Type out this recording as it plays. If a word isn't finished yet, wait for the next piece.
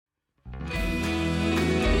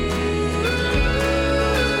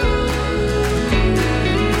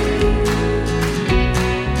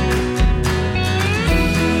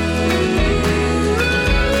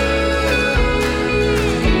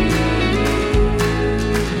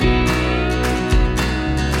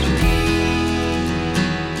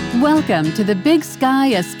Welcome to the Big Sky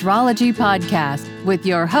Astrology Podcast with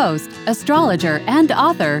your host, astrologer and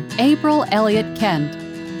author, April Elliott Kent.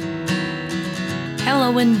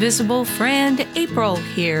 Hello, invisible friend. April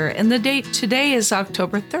here, and the date today is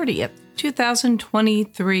October 30th,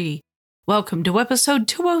 2023. Welcome to episode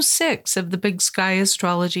 206 of the Big Sky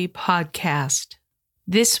Astrology Podcast.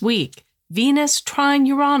 This week, Venus trine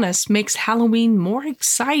Uranus makes Halloween more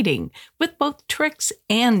exciting with both tricks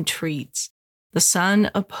and treats. The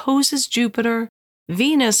Sun opposes Jupiter,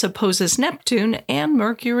 Venus opposes Neptune, and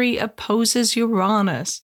Mercury opposes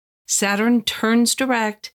Uranus. Saturn turns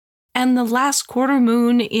direct, and the last quarter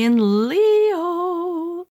moon in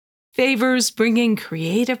Leo favors bringing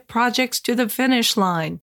creative projects to the finish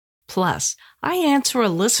line. Plus, I answer a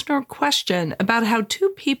listener question about how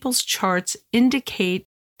two people's charts indicate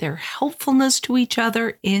their helpfulness to each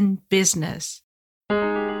other in business.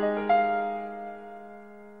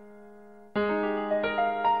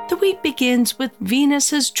 The week begins with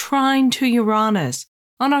Venus's trine to Uranus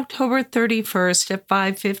on October 31st at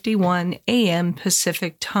 5:51 a.m.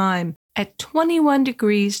 Pacific Time at 21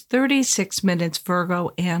 degrees 36 minutes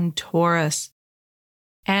Virgo and Taurus.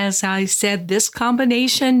 As I said, this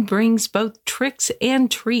combination brings both tricks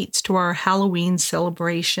and treats to our Halloween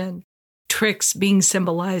celebration. Tricks being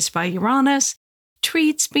symbolized by Uranus,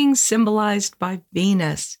 treats being symbolized by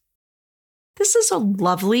Venus. This is a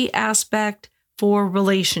lovely aspect for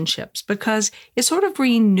relationships because it sort of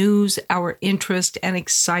renews our interest and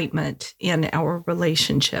excitement in our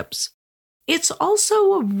relationships. It's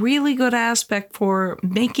also a really good aspect for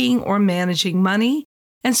making or managing money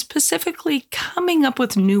and specifically coming up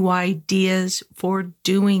with new ideas for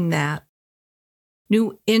doing that.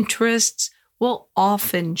 New interests will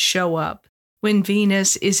often show up when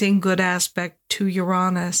Venus is in good aspect to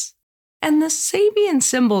Uranus. And the Sabian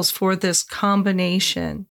symbols for this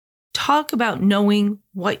combination talk about knowing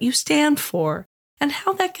what you stand for and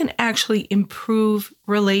how that can actually improve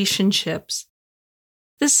relationships.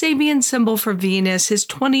 The Sabian symbol for Venus is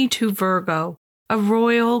 22 Virgo, a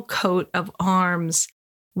royal coat of arms.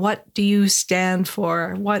 What do you stand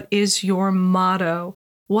for? What is your motto?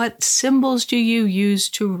 What symbols do you use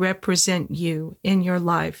to represent you in your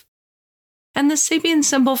life? And the Sabian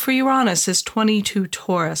symbol for Uranus is 22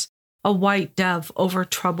 Taurus, a white dove over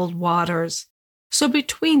troubled waters. So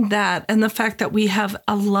between that and the fact that we have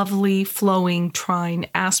a lovely flowing trine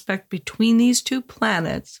aspect between these two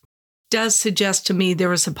planets does suggest to me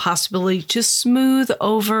there is a possibility to smooth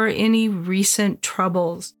over any recent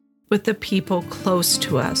troubles with the people close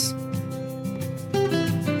to us.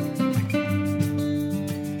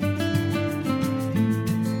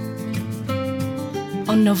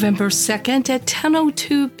 On November 2nd at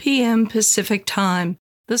 10:02 p.m. Pacific Time,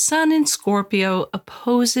 the Sun in Scorpio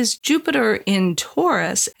opposes Jupiter in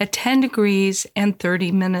Taurus at 10 degrees and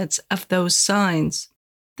 30 minutes of those signs.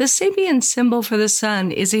 The Sabian symbol for the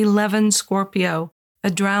Sun is 11 Scorpio, a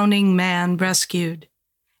drowning man rescued.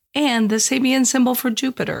 And the Sabian symbol for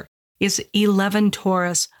Jupiter is 11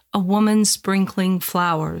 Taurus, a woman sprinkling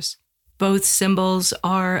flowers. Both symbols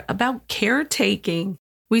are about caretaking.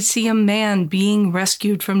 We see a man being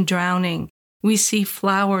rescued from drowning. We see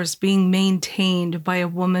flowers being maintained by a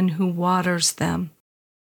woman who waters them.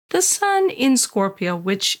 The Sun in Scorpio,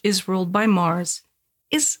 which is ruled by Mars,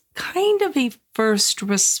 is kind of a first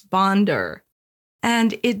responder,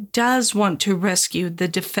 and it does want to rescue the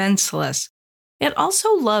defenseless. It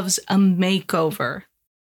also loves a makeover.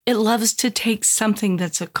 It loves to take something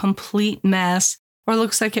that's a complete mess or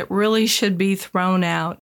looks like it really should be thrown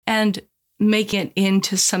out and make it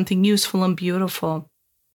into something useful and beautiful.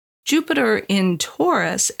 Jupiter in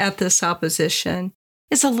Taurus at this opposition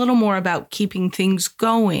is a little more about keeping things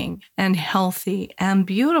going and healthy and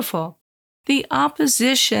beautiful. The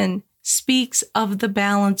opposition speaks of the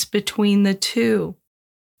balance between the two,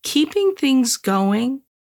 keeping things going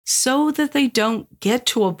so that they don't get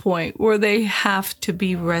to a point where they have to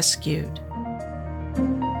be rescued.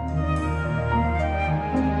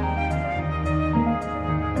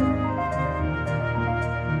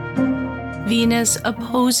 Venus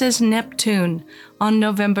opposes Neptune on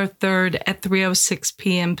November 3rd at 3:06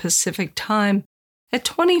 p.m. Pacific Time at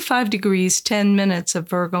 25 degrees 10 minutes of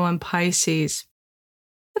Virgo and Pisces.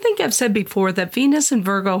 I think I've said before that Venus in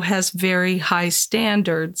Virgo has very high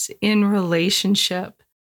standards in relationship.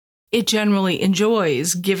 It generally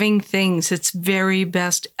enjoys giving things its very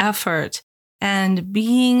best effort and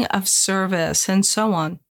being of service and so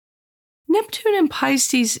on. Neptune in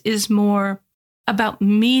Pisces is more about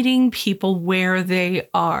meeting people where they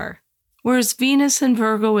are, whereas Venus in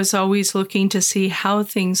Virgo is always looking to see how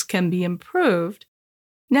things can be improved.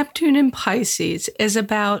 Neptune in Pisces is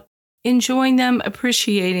about enjoying them,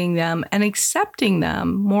 appreciating them, and accepting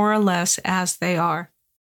them more or less as they are.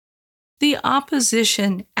 The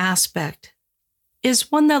opposition aspect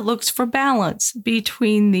is one that looks for balance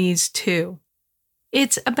between these two.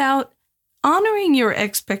 It's about honoring your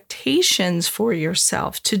expectations for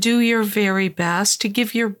yourself, to do your very best, to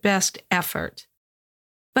give your best effort.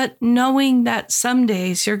 But knowing that some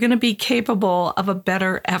days you're going to be capable of a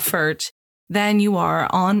better effort than you are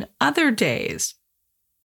on other days.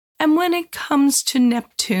 And when it comes to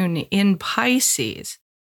Neptune in Pisces,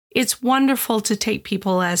 it's wonderful to take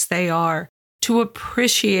people as they are, to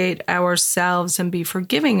appreciate ourselves and be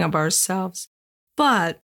forgiving of ourselves.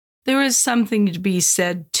 But there is something to be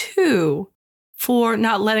said, too, for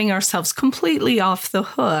not letting ourselves completely off the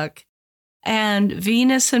hook. And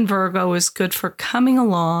Venus in Virgo is good for coming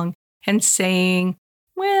along and saying,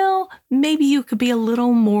 well, maybe you could be a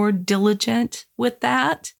little more diligent with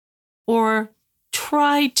that, or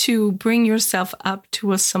try to bring yourself up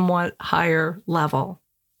to a somewhat higher level.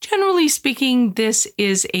 Generally speaking, this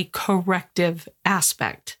is a corrective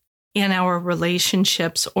aspect in our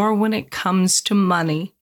relationships, or when it comes to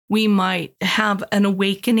money. We might have an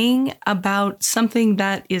awakening about something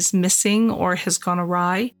that is missing or has gone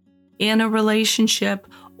awry in a relationship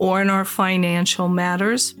or in our financial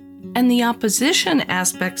matters. And the opposition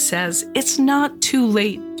aspect says it's not too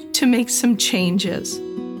late to make some changes.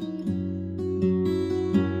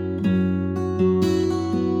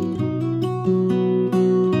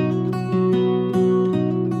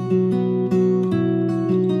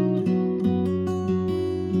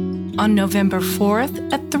 On November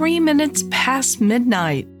 4th, at 3 minutes past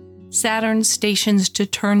midnight, Saturn stations to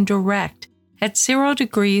turn direct at 0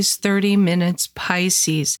 degrees 30 minutes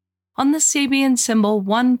Pisces on the Sabian symbol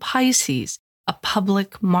 1 Pisces, a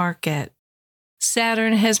public market.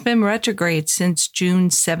 Saturn has been retrograde since June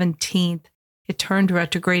 17th. It turned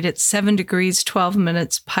retrograde at 7 degrees 12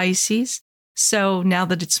 minutes Pisces. So now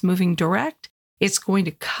that it's moving direct, it's going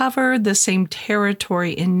to cover the same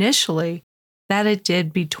territory initially that it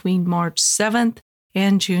did between March 7th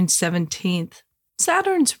and June 17th.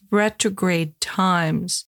 Saturn's retrograde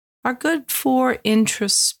times are good for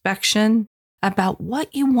introspection about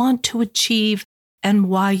what you want to achieve and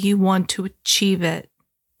why you want to achieve it.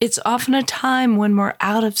 It's often a time when we're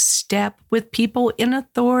out of step with people in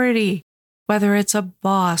authority, whether it's a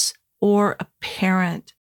boss or a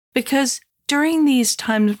parent, because during these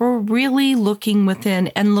times, we're really looking within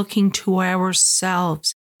and looking to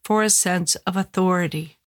ourselves for a sense of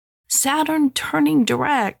authority. Saturn turning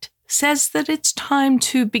direct says that it's time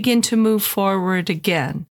to begin to move forward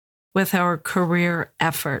again with our career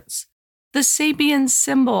efforts. The Sabian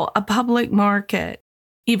symbol, a public market,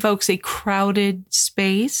 evokes a crowded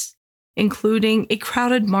space, including a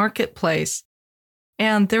crowded marketplace.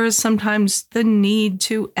 And there is sometimes the need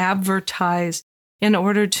to advertise in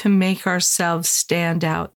order to make ourselves stand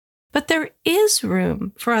out. But there is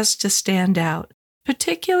room for us to stand out,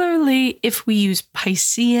 particularly if we use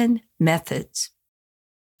Piscean methods.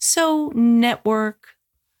 So network,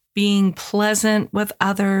 being pleasant with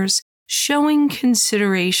others, showing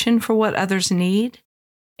consideration for what others need,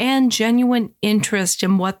 and genuine interest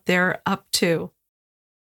in what they're up to.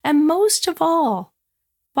 And most of all,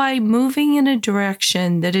 by moving in a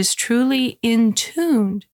direction that is truly in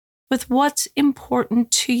tune with what's important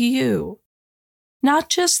to you. Not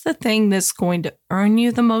just the thing that's going to earn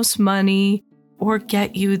you the most money or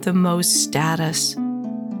get you the most status.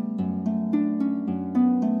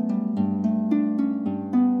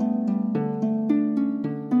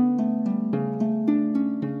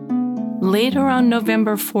 Later on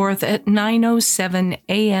November 4th at 9:07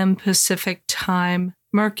 a.m. Pacific Time,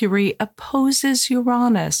 Mercury opposes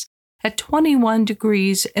Uranus at 21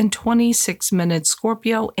 degrees and 26 minutes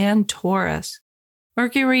Scorpio and Taurus.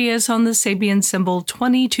 Mercury is on the Sabian symbol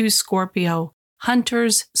 22 Scorpio,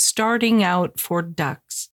 hunters starting out for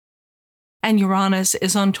ducks. And Uranus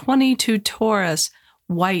is on 22 Taurus,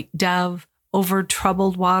 white dove over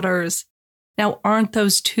troubled waters. Now, aren't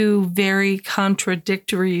those two very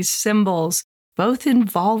contradictory symbols, both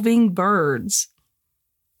involving birds?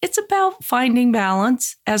 It's about finding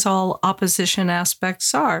balance, as all opposition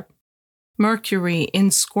aspects are. Mercury in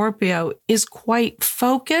Scorpio is quite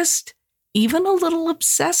focused, even a little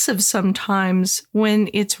obsessive sometimes when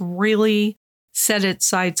it's really set its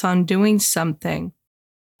sights on doing something.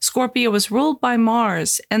 Scorpio is ruled by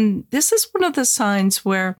Mars, and this is one of the signs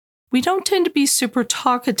where we don't tend to be super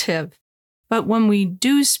talkative, but when we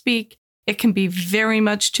do speak, it can be very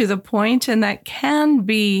much to the point, and that can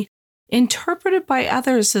be interpreted by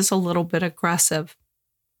others as a little bit aggressive.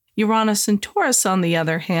 Uranus in Taurus, on the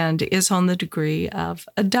other hand, is on the degree of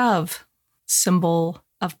a dove, symbol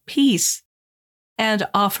of peace and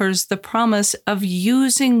offers the promise of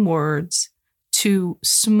using words to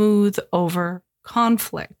smooth over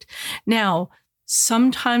conflict. Now,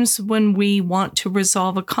 sometimes when we want to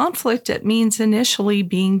resolve a conflict, it means initially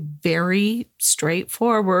being very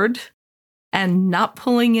straightforward and not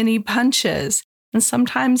pulling any punches. And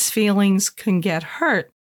sometimes feelings can get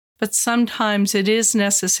hurt, but sometimes it is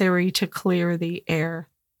necessary to clear the air.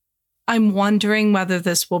 I'm wondering whether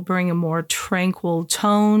this will bring a more tranquil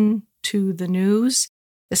tone to the news,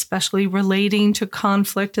 especially relating to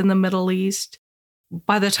conflict in the Middle East.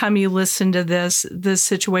 By the time you listen to this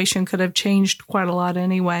situation could have changed quite a lot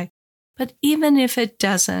anyway. But even if it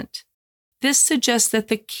doesn't, this suggests that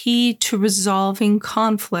the key to resolving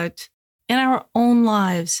conflict in our own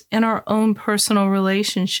lives, in our own personal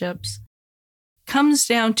relationships, comes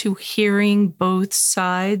down to hearing both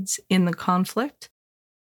sides in the conflict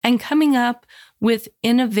and coming up with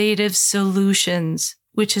innovative solutions,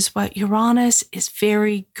 which is what Uranus is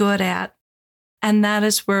very good at. And that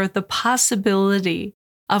is where the possibility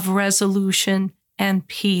of resolution and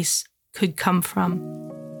peace could come from.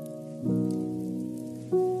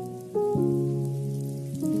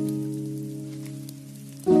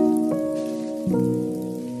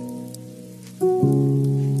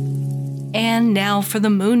 And now for the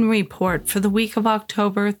moon report for the week of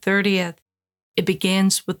October 30th. It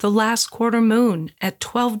begins with the last quarter moon at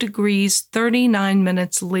 12 degrees 39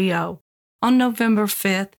 minutes Leo on November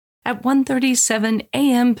 5th at 1:37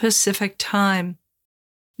 a.m. Pacific Time.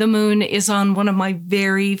 The moon is on one of my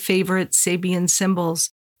very favorite Sabian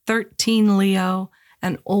symbols, 13 Leo,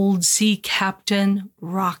 an old sea captain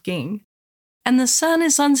rocking. And the sun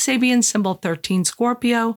is on Sabian symbol 13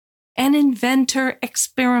 Scorpio, an inventor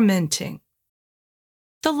experimenting.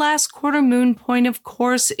 The last quarter moon point, of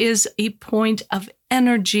course, is a point of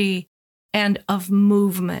energy and of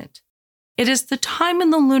movement. It is the time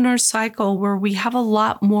in the lunar cycle where we have a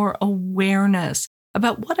lot more awareness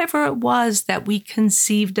about whatever it was that we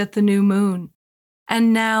conceived at the new moon.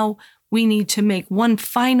 And now we need to make one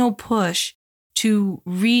final push to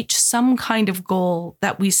reach some kind of goal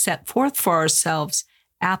that we set forth for ourselves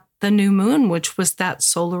at the new moon, which was that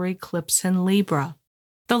solar eclipse in Libra.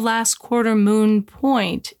 The last quarter moon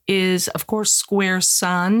point is, of course, square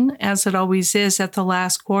sun, as it always is at the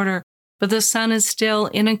last quarter, but the sun is still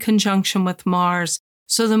in a conjunction with Mars,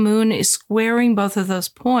 so the moon is squaring both of those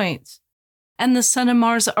points. And the sun and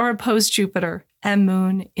Mars are opposed Jupiter, and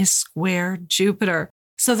moon is square Jupiter.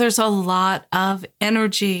 So there's a lot of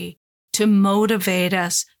energy to motivate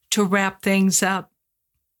us to wrap things up.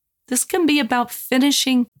 This can be about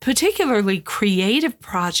finishing particularly creative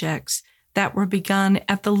projects that were begun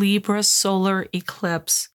at the Libra solar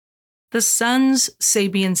eclipse. The sun's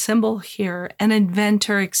Sabian symbol here, an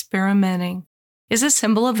inventor experimenting, is a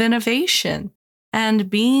symbol of innovation and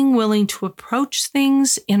being willing to approach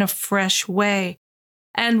things in a fresh way.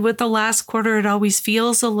 And with the last quarter, it always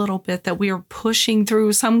feels a little bit that we are pushing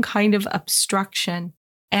through some kind of obstruction.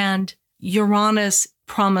 And Uranus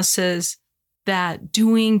promises that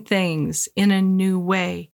doing things in a new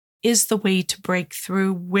way is the way to break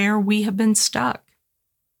through where we have been stuck.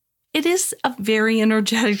 It is a very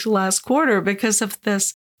energetic last quarter because of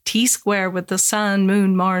this T-square with the sun,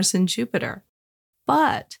 moon, Mars, and Jupiter.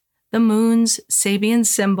 But the moon's Sabian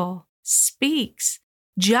symbol speaks,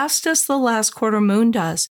 just as the last quarter moon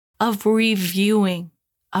does, of reviewing,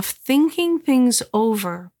 of thinking things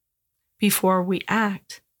over before we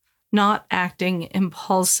act, not acting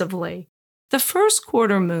impulsively. The first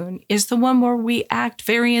quarter moon is the one where we act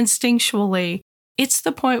very instinctually. It's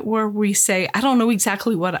the point where we say, I don't know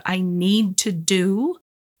exactly what I need to do,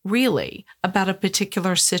 really, about a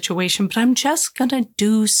particular situation, but I'm just going to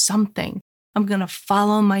do something. I'm going to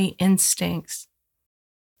follow my instincts.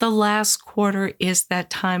 The last quarter is that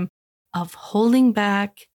time of holding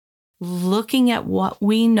back, looking at what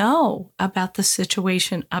we know about the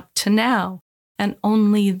situation up to now, and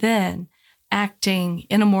only then acting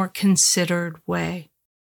in a more considered way.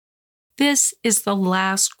 This is the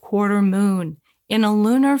last quarter moon in a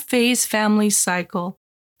lunar phase family cycle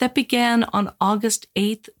that began on August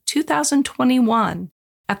 8th, 2021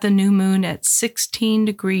 at the new moon at 16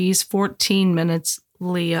 degrees 14 minutes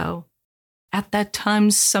Leo. At that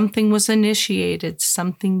time, something was initiated,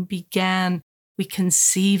 something began. We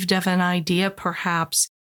conceived of an idea, perhaps.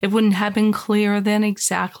 It wouldn't have been clear then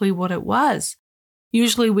exactly what it was.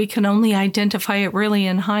 Usually we can only identify it really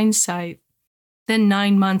in hindsight. Then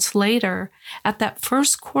 9 months later, at that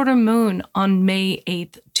first quarter moon on May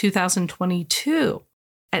 8th, 2022,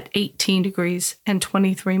 at 18 degrees and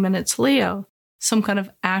 23 minutes Leo, some kind of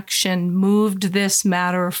action moved this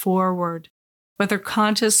matter forward. whether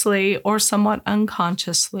consciously or somewhat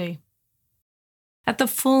unconsciously. At the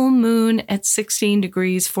full moon at 16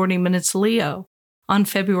 degrees 40 minutes Leo on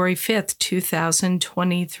February 5th,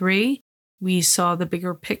 2023, we saw the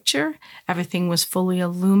bigger picture. Everything was fully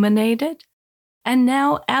illuminated. And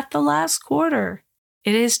now at the last quarter,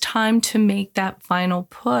 it is time to make that final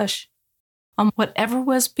push on whatever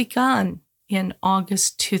was begun in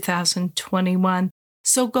August 2021.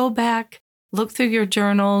 So go back, look through your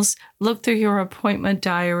journals, look through your appointment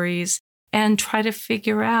diaries, and try to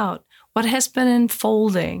figure out what has been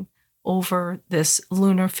unfolding over this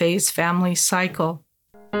lunar phase family cycle.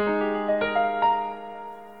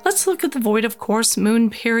 Let's look at the void of course moon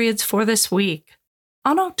periods for this week.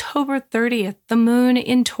 On October 30th, the moon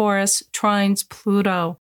in Taurus trines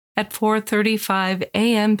Pluto at 4:35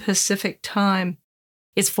 a.m. Pacific time.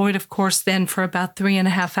 It's void of course then for about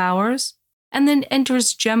 3.5 hours, and then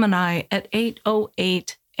enters Gemini at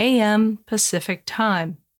 8:08 a.m. Pacific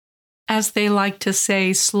time. As they like to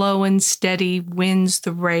say, slow and steady wins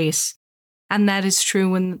the race. And that is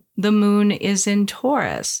true when the moon is in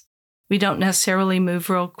Taurus. We don't necessarily move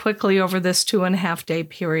real quickly over this 2.5 day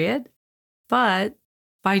period, but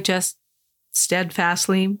by just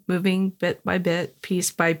steadfastly moving bit by bit,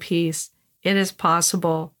 piece by piece, it is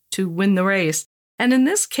possible to win the race. And in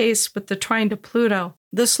this case, with the trine to Pluto,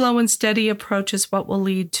 the slow and steady approach is what will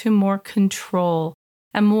lead to more control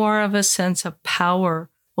and more of a sense of power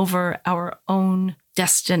over our own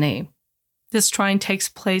destiny. This trine takes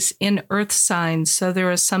place in earth signs, so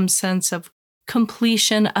there is some sense of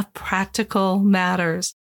completion of practical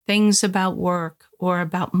matters, things about work or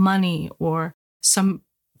about money or some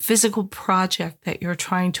physical project that you're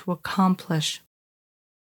trying to accomplish.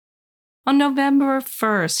 On November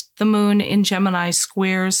 1st, the moon in Gemini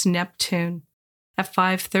squares Neptune at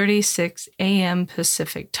 5:36 a.m.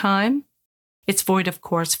 Pacific time. It's void, of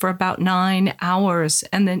course, for about 9 hours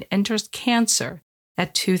and then enters Cancer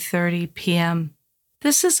at 2:30 p.m.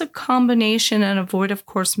 This is a combination and a void of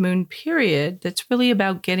course moon period that's really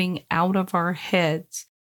about getting out of our heads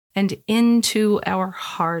and into our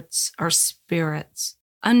hearts, our spirits,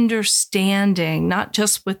 understanding, not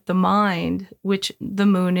just with the mind, which the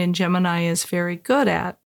moon in Gemini is very good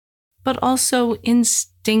at, but also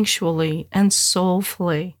instinctually and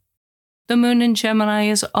soulfully. The moon in Gemini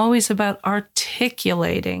is always about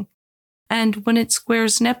articulating. And when it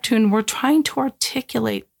squares Neptune, we're trying to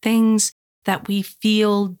articulate things that we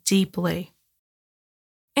feel deeply.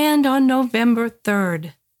 And on November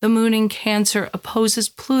 3rd, the moon in Cancer opposes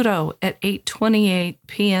Pluto at 8:28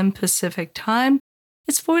 p.m. Pacific time.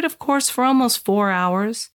 It's void, of course, for almost 4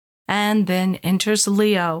 hours, and then enters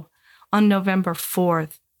Leo on November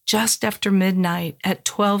 4th, just after midnight at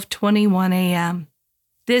 12:21 a.m.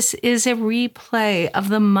 This is a replay of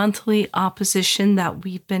the monthly opposition that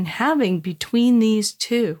we've been having between these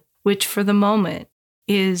two, which for the moment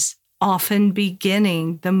is often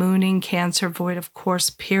beginning the moon in Cancer void of course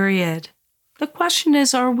period. The question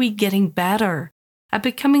is, are we getting better at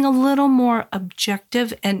becoming a little more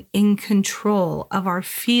objective and in control of our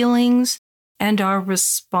feelings and our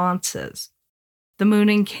responses? The moon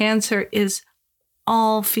in Cancer is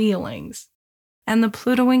all feelings, and the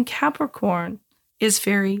Pluto in Capricorn is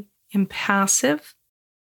very impassive.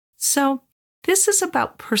 So this is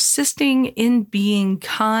about persisting in being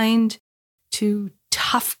kind to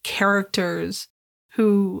tough characters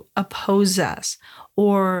who oppose us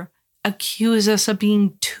or accuse us of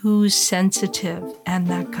being too sensitive and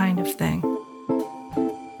that kind of thing.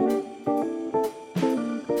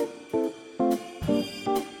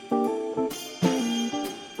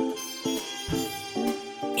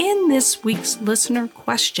 In this week's listener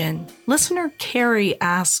question, listener Carrie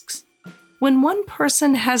asks, when one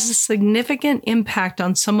person has a significant impact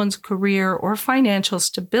on someone's career or financial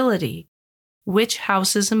stability, which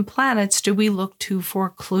houses and planets do we look to for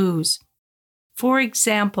clues? For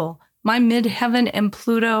example, my midheaven and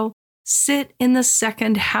Pluto sit in the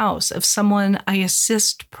second house of someone I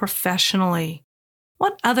assist professionally.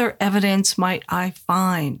 What other evidence might I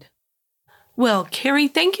find? Well, Carrie,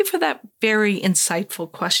 thank you for that very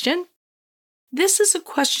insightful question. This is a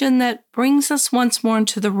question that brings us once more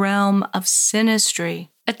into the realm of synastry,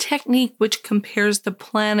 a technique which compares the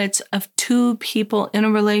planets of two people in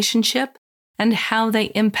a relationship and how they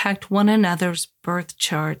impact one another's birth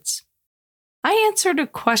charts. I answered a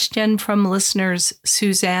question from listeners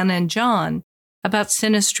Suzanne and John about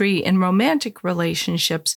synastry in romantic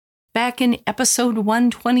relationships back in episode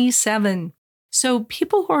 127. So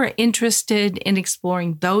people who are interested in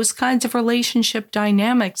exploring those kinds of relationship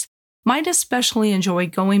dynamics might especially enjoy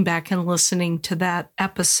going back and listening to that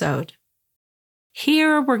episode.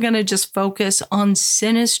 Here, we're going to just focus on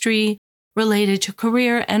synastry related to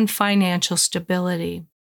career and financial stability.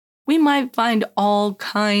 We might find all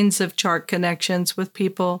kinds of chart connections with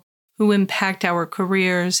people who impact our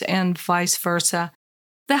careers and vice versa.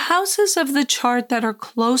 The houses of the chart that are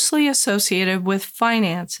closely associated with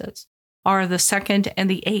finances are the 2nd and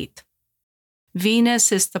the 8th.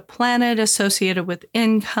 Venus is the planet associated with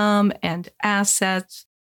income and assets.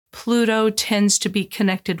 Pluto tends to be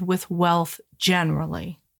connected with wealth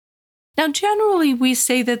generally. Now, generally, we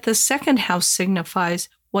say that the 2nd house signifies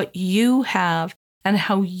what you have and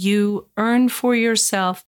how you earn for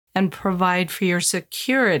yourself and provide for your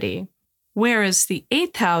security, whereas the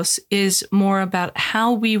 8th house is more about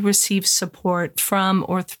how we receive support from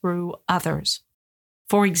or through others.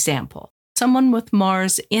 For example, someone with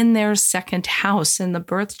Mars in their 2nd house in the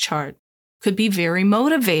birth chart could be very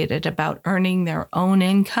motivated about earning their own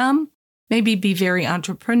income, maybe be very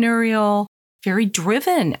entrepreneurial, very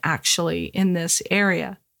driven actually in this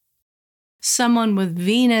area. Someone with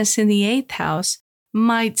Venus in the 8th house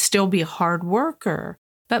might still be a hard worker,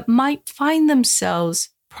 but might find themselves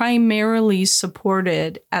primarily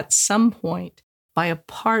supported at some point by a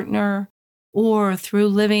partner or through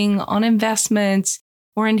living on investments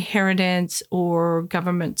or inheritance or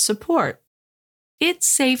government support. It's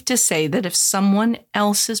safe to say that if someone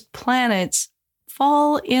else's planets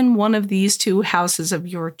fall in one of these 2 houses of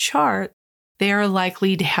your chart, they are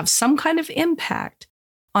likely to have some kind of impact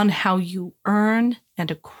on how you earn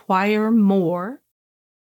and acquire more,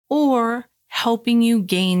 or helping you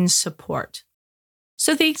gain support.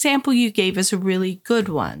 So the example you gave is a really good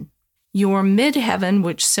one. Your midheaven,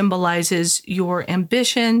 which symbolizes your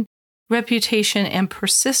ambition, reputation, and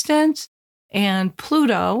persistence, and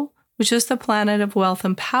Pluto, which is the planet of wealth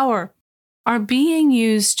and power, are being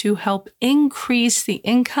used to help increase the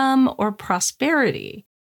income or prosperity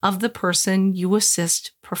of the person you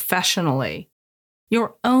assist professionally.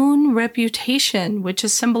 Your own reputation, which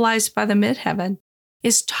is symbolized by the midheaven,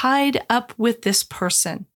 is tied up with this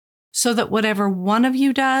person, so that whatever one of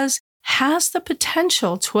you does has the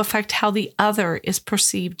potential to affect how the other is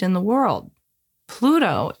perceived in the world.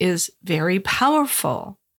 Pluto is very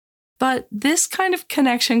powerful, but this kind of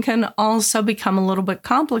connection can also become a little bit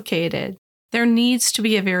complicated. There needs to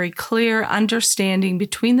be a very clear understanding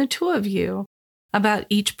between the 2 of you about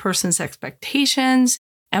each person's expectations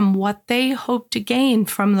and what they hope to gain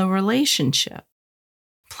from the relationship.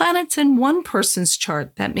 Planets in one person's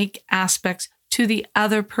chart that make aspects to the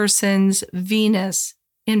other person's Venus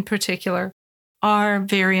in particular are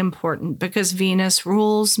very important because Venus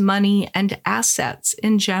rules money and assets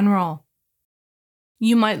in general.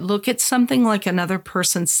 You might look at something like another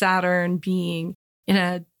person's Saturn being in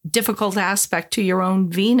a difficult aspect to your own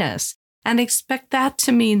Venus and expect that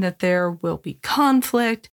to mean that there will be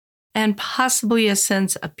conflict and possibly a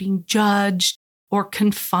sense of being judged or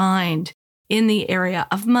confined in the area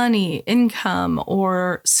of money, income,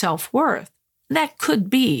 or self-worth. That could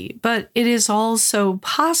be, but it is also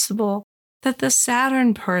possible that the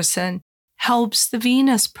Saturn person helps the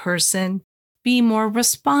Venus person be more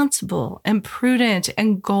responsible and prudent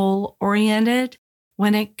and goal-oriented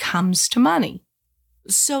when it comes to money.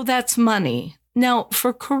 So that's money. Now,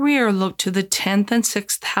 for career, look to the 10th and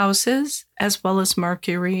 6th houses, as well as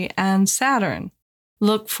Mercury and Saturn.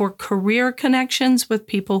 Look for career connections with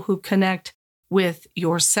people who connect with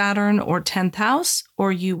your Saturn or 10th house,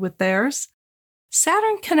 or you with theirs.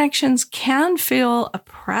 Saturn connections can feel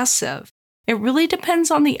oppressive. It really depends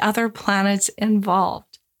on the other planets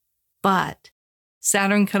involved. But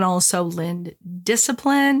Saturn can also lend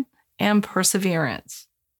discipline and perseverance.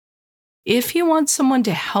 If you want someone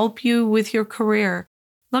to help you with your career,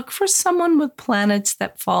 look for someone with planets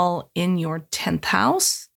that fall in your 10th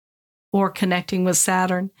house or connecting with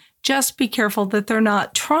Saturn. Just be careful that they're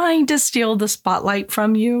not trying to steal the spotlight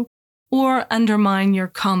from you or undermine your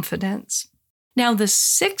confidence. Now, the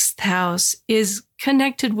 6th house is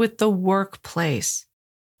connected with the workplace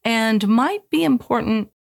and might be important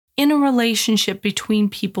in a relationship between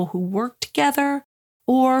people who work together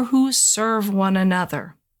or who serve one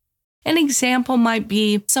another. An example might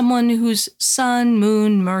be someone whose Sun,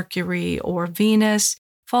 Moon, Mercury, or Venus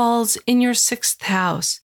falls in your 6th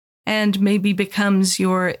house and maybe becomes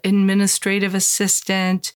your administrative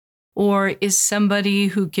assistant, or is somebody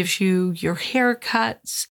who gives you your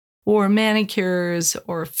haircuts or manicures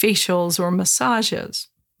or facials or massages.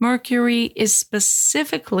 Mercury is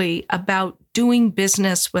specifically about doing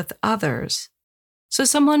business with others. So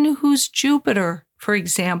someone whose Jupiter, for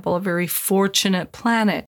example, a very fortunate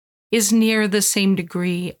planet, is near the same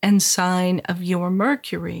degree and sign of your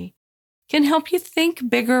Mercury, can help you think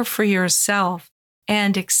bigger for yourself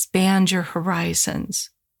and expand your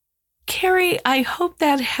horizons. Carrie, I hope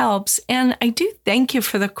that helps, and I do thank you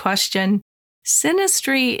for the question.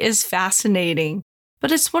 Synastry is fascinating,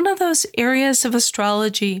 but it's one of those areas of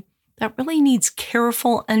astrology that really needs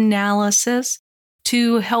careful analysis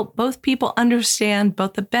to help both people understand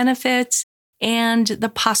both the benefits and the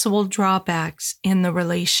possible drawbacks in the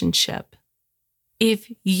relationship.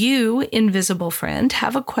 If you, invisible friend,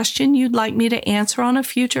 have a question you'd like me to answer on a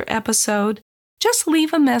future episode, just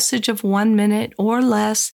leave a message of 1 minute or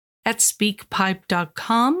less at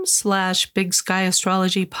speakpipe.com/Big Sky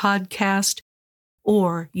Astrology Podcast,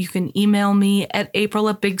 or you can email me at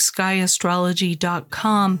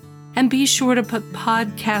april@bigskyastrology.com and be sure to put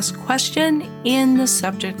podcast question in the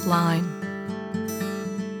subject line.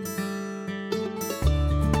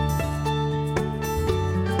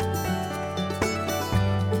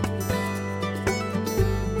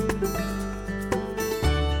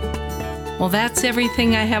 Well, that's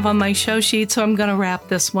everything I have on my show sheet, so I'm going to wrap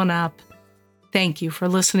this one up. Thank you for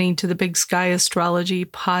listening to the Big Sky Astrology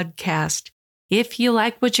Podcast. If you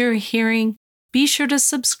like what you're hearing, be sure to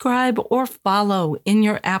subscribe or follow in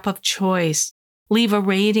your app of choice. Leave a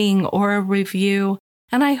rating or a review,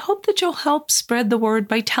 and I hope that you'll help spread the word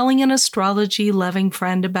by telling an astrology-loving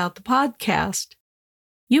friend about the podcast.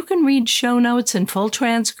 You can read show notes and full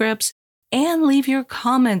transcripts and leave your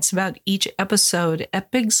comments about each episode at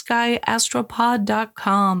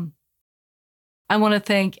bigskyastropod.com. I want to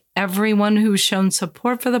thank everyone who's shown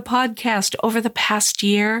support for the podcast over the past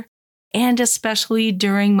year, and especially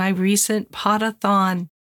during my recent Podathon.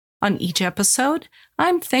 On each episode,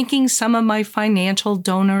 I'm thanking some of my financial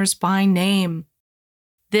donors by name.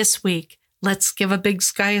 This week, let's give a Big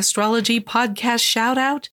Sky Astrology Podcast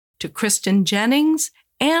shout-out to Kristen Jennings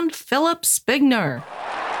and Philip Spigner.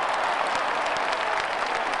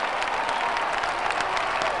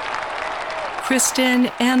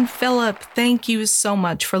 Kristen and Philip, thank you so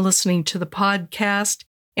much for listening to the podcast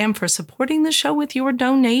and for supporting the show with your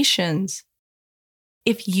donations.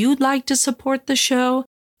 If you'd like to support the show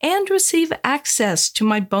and receive access to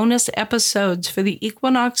my bonus episodes for the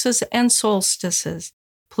equinoxes and solstices,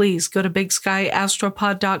 please go to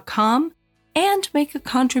bigskyastropod.com and make a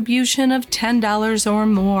contribution of $10 or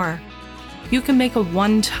more. You can make a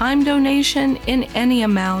one-time donation in any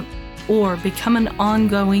amount or become an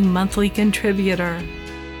ongoing monthly contributor.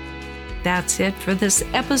 That's it for this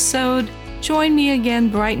episode. Join me again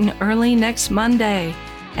bright and early next Monday.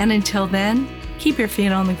 And until then, keep your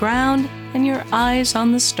feet on the ground and your eyes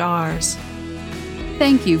on the stars.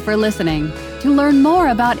 Thank you for listening. To learn more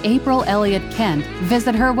about April Elliott Kent,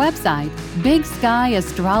 visit her website,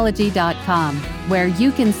 bigskyAstrology.com, where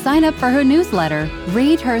you can sign up for her newsletter,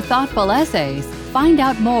 read her thoughtful essays, find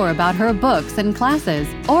out more about her books and classes,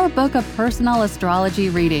 or book a personal astrology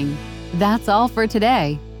reading. That's all for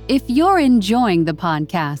today. If you're enjoying the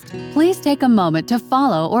podcast, please take a moment to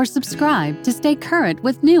follow or subscribe to stay current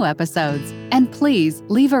with new episodes. And please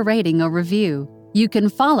leave a rating or review. You can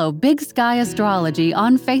follow Big Sky Astrology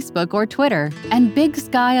on Facebook or Twitter and Big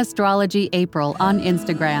Sky Astrology April on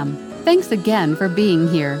Instagram. Thanks again for being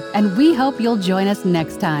here, and we hope you'll join us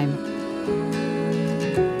next time.